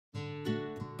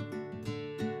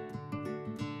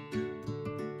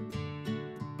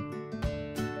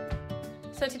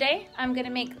So today I'm going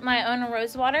to make my own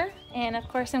rose water, and of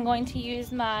course I'm going to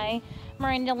use my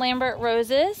Miranda Lambert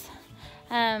roses.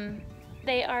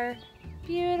 They are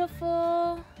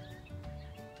beautiful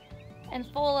and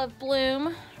full of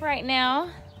bloom right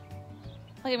now.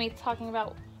 Look at me talking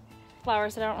about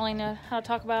flowers that I don't really know how to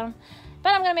talk about them.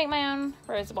 But I'm going to make my own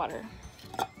rose water.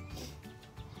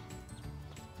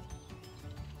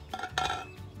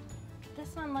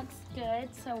 This one looks good.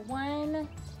 So 1,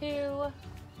 2,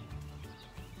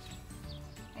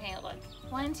 okay, look.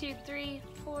 1, 2, 3,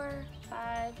 4,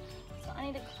 5. So I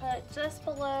need to cut just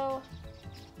below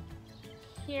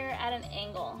here at an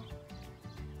angle.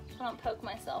 I don't poke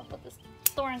myself with the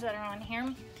thorns that are on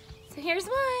here. So here's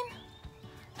one.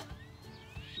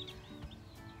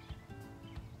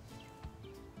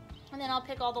 And then I'll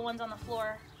pick all the ones on the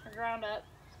floor or ground up.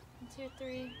 1, 2,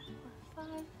 3, 4,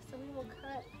 5. So we will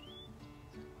cut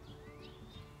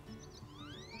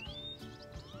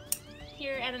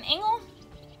here at an angle.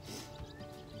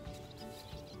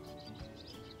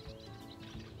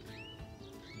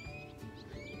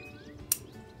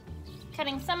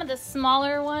 Cutting some of the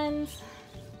smaller ones.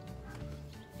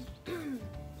 I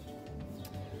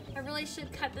really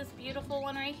should cut this beautiful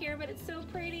one right here, but it's so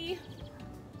pretty.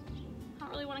 I don't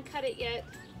really want to cut it yet.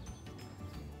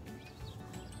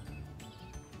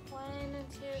 1,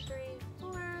 2, 3, 4.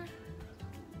 Okay,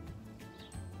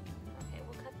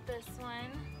 we'll cut this one.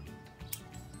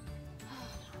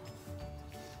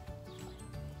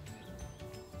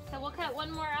 So we'll cut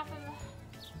one more off of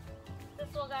this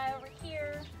little guy over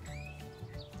here.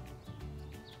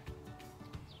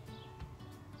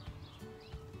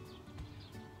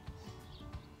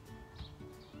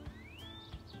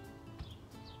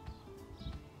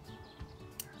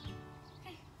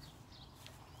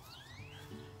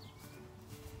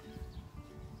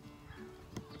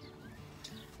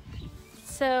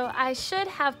 So I should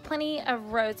have plenty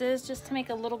of roses just to make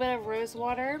a little bit of rose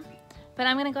water, but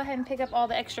I'm gonna go ahead and pick up all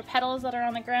the extra petals that are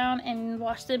on the ground and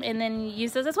wash them and then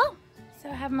use those as well. So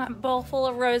I have my bowl full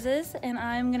of roses and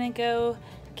I'm gonna go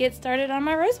get started on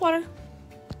my rose water.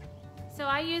 So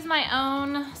I use my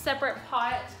own separate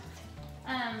pot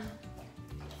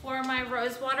for my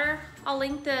rose water. I'll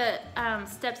link the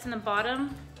steps in the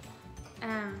bottom,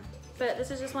 but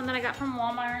this is just one that I got from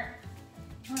Walmart.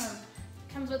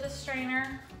 Comes with a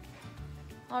strainer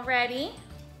already.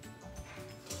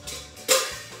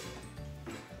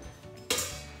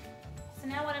 So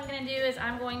now what I'm gonna do is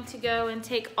I'm going to go and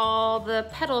take all the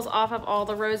petals off of all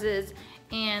the roses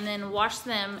and then wash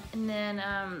them, and then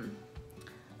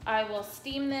I will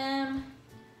steam them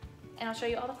and I'll show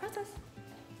you all the process.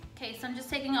 Okay, so I'm just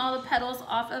taking all the petals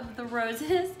off of the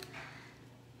roses,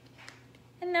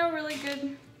 and no really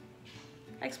good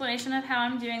explanation of how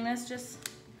I'm doing this, just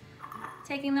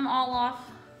taking them all off,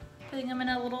 putting them in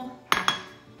a little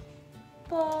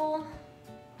bowl.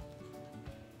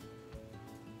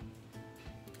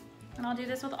 And I'll do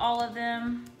this with all of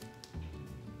them.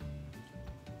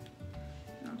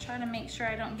 And I'll try to make sure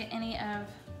I don't get any of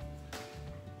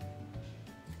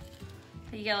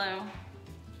the yellow.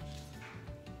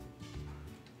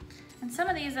 And some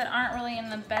of these that aren't really in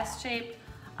the best shape,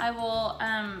 I will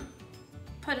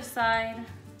put aside,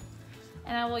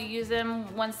 and I will use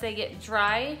them once they get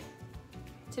dry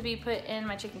to be put in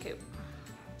my chicken coop.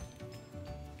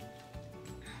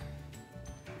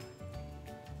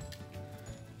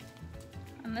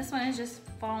 And this one is just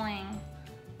falling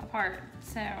apart,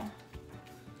 so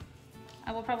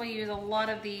I will probably use a lot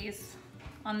of these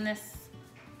on this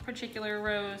particular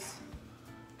rose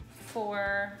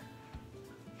for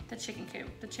the chicken coop.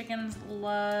 The chickens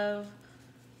love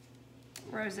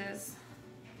roses.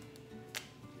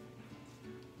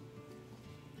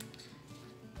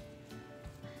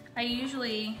 I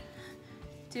usually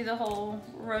do the whole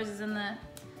roses in the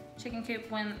chicken coop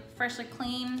when freshly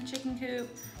cleaned chicken coop,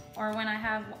 or when I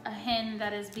have a hen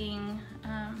that is being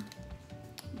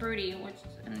broody, which,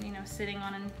 you know, sitting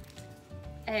on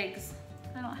eggs.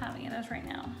 I don't have any of those right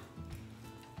now.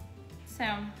 So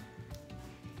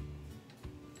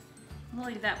we'll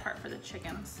leave that part for the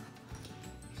chickens.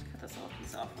 Just cut this little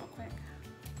piece off real quick.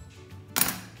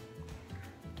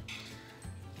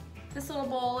 This little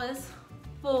bowl is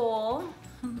full.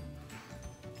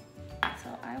 So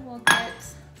I will get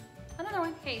another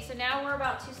one. Okay, so now we're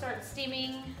about to start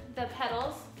steaming the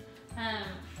petals. I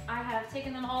have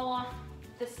taken them all off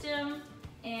the stem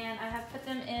and I have put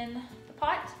them in the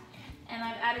pot, and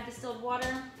I've added distilled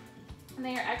water, and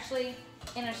they are actually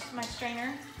in my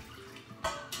strainer.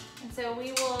 And so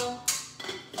we will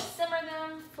simmer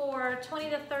them for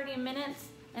 20 to 30 minutes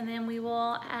and then we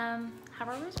will have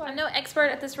our rose water. I'm no expert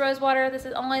at this rose water. This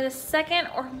is only the second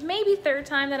or maybe third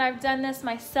time that I've done this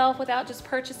myself without just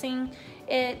purchasing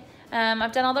it.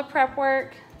 I've done all the prep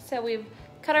work. So we've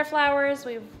cut our flowers,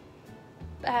 we've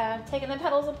taken the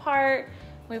petals apart,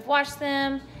 we've washed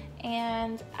them,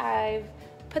 and I've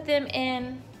put them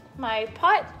in my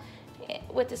pot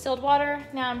with distilled water.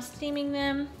 Now I'm steaming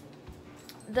them.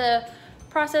 The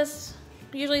process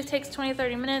usually takes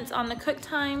 20-30 minutes on the cook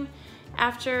time.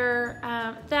 After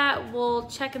that, we'll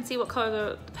check and see what color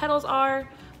the petals are.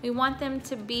 We want them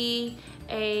to be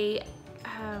a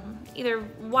either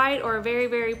white or a very,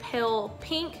 very pale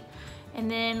pink, and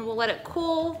then we'll let it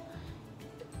cool.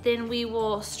 Then we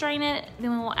will strain it,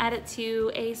 then we will add it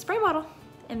to a spray bottle,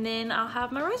 and then I'll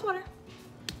have my rose water.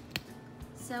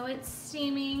 So it's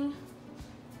steaming.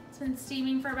 It's been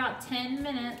steaming for about 10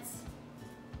 minutes.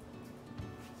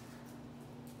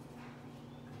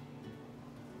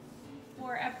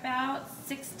 For about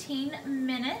 16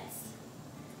 minutes.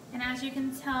 And as you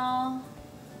can tell,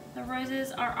 the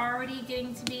roses are already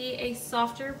getting to be a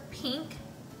softer pink.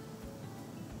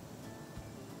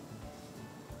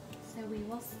 So we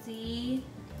will see.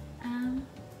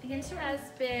 Again, it has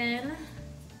been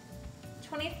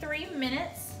 23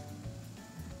 minutes.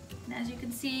 And as you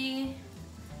can see,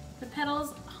 the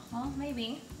petals, well,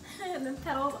 maybe, the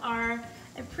petals are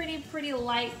a pretty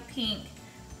light pink.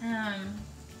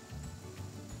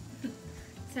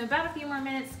 So about a few more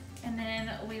minutes, and then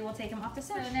we will take them off the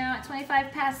stove. So now at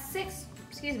 26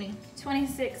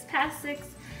 past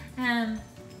 6,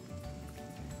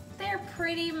 they're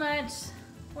pretty much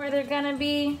where they're gonna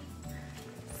be.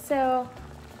 So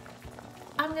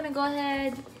I'm gonna go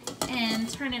ahead and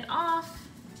turn it off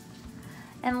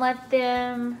and let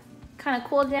them kind of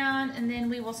cool down, and then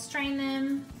we will strain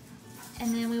them,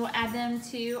 and then we will add them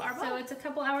to our bowl. So it's a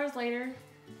couple hours later,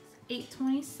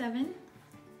 8:27.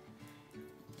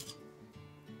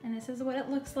 And this is what it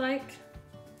looks like.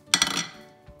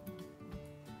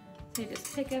 So you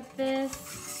just pick up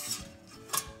this.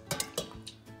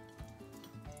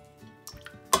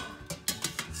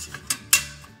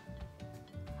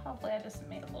 Hopefully I just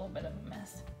made a little bit of a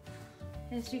mess.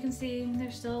 As you can see,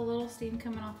 there's still a little steam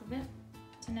coming off of it.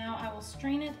 So now I will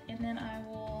strain it, and then I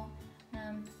will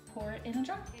pour it in a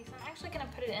jar. Okay, so I'm actually gonna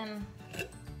put it in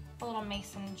a little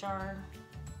mason jar.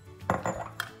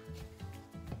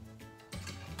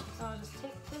 So I'll just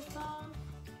take this off,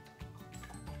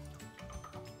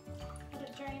 let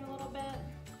it drain a little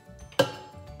bit,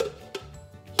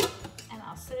 and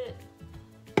I'll sit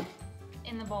it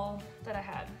in the bowl that I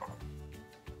had.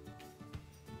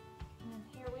 And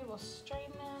here we will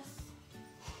strain this.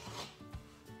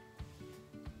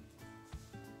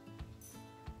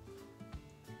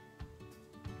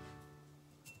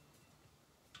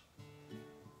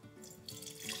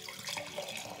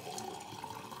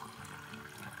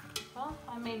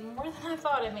 I made more than I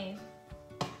thought I made.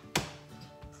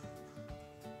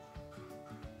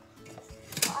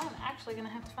 So I'm actually gonna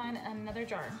have to find another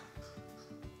jar.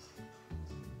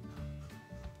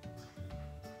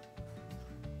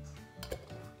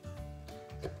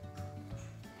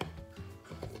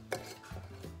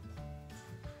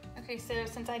 Okay, so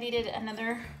since I needed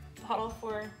another bottle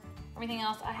for everything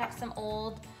else, I have some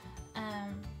old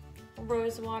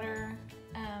rose water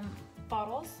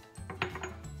bottles.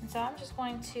 So I'm just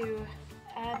going to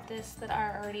add this that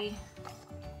I already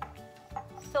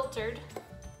filtered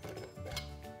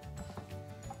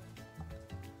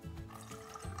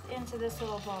into this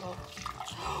little bottle.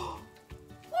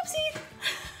 Whoopsie!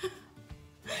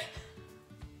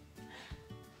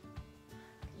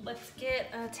 Let's get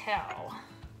a towel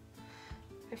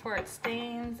before it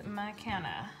stains my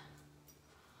counter.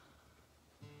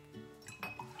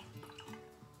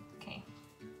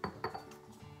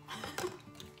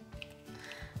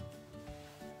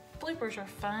 Bloopers are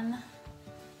fun.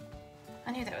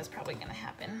 I knew that was probably gonna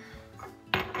happen.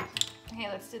 Okay,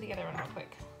 let's do the other one real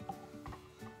quick.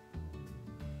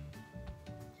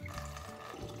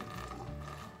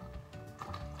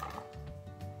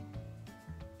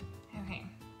 Okay,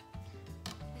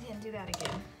 I didn't do that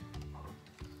again.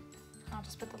 I'll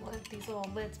just put these little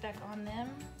lids back on them.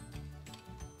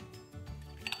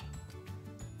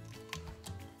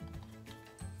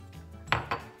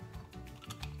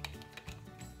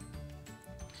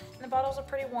 The bottles are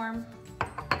pretty warm.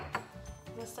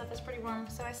 This stuff is pretty warm,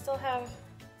 so I still have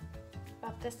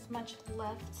about this much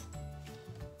left.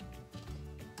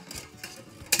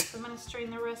 So I'm gonna strain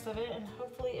the rest of it, and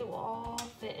hopefully it will all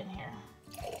fit in here.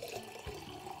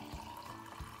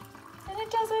 And it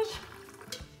doesn't.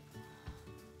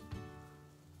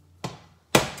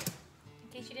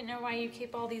 In case you didn't know why you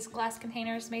keep all these glass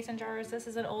containers, mason jars. This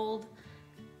is an old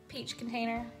peach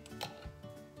container.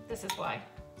 This is why.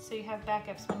 So you have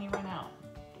backups when you run out.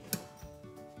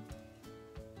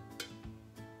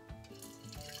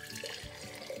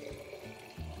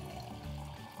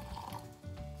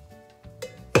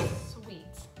 Sweet.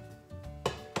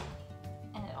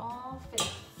 And it all fits.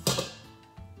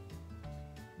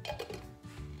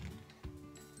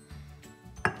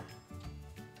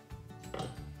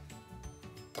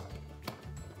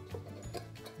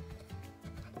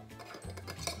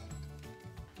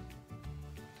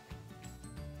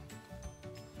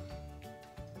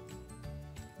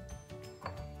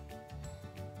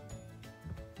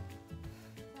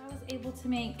 Able to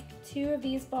make 2 of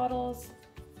these bottles,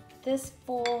 this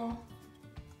full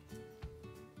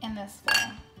and this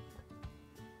full.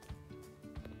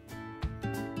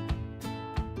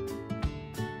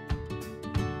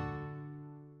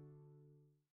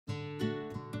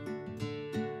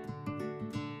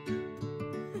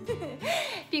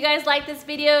 If you guys like this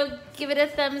video, give it a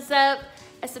thumbs up,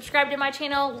 subscribe to my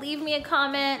channel, leave me a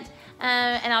comment,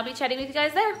 and I'll be chatting with you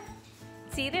guys there.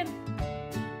 See you then.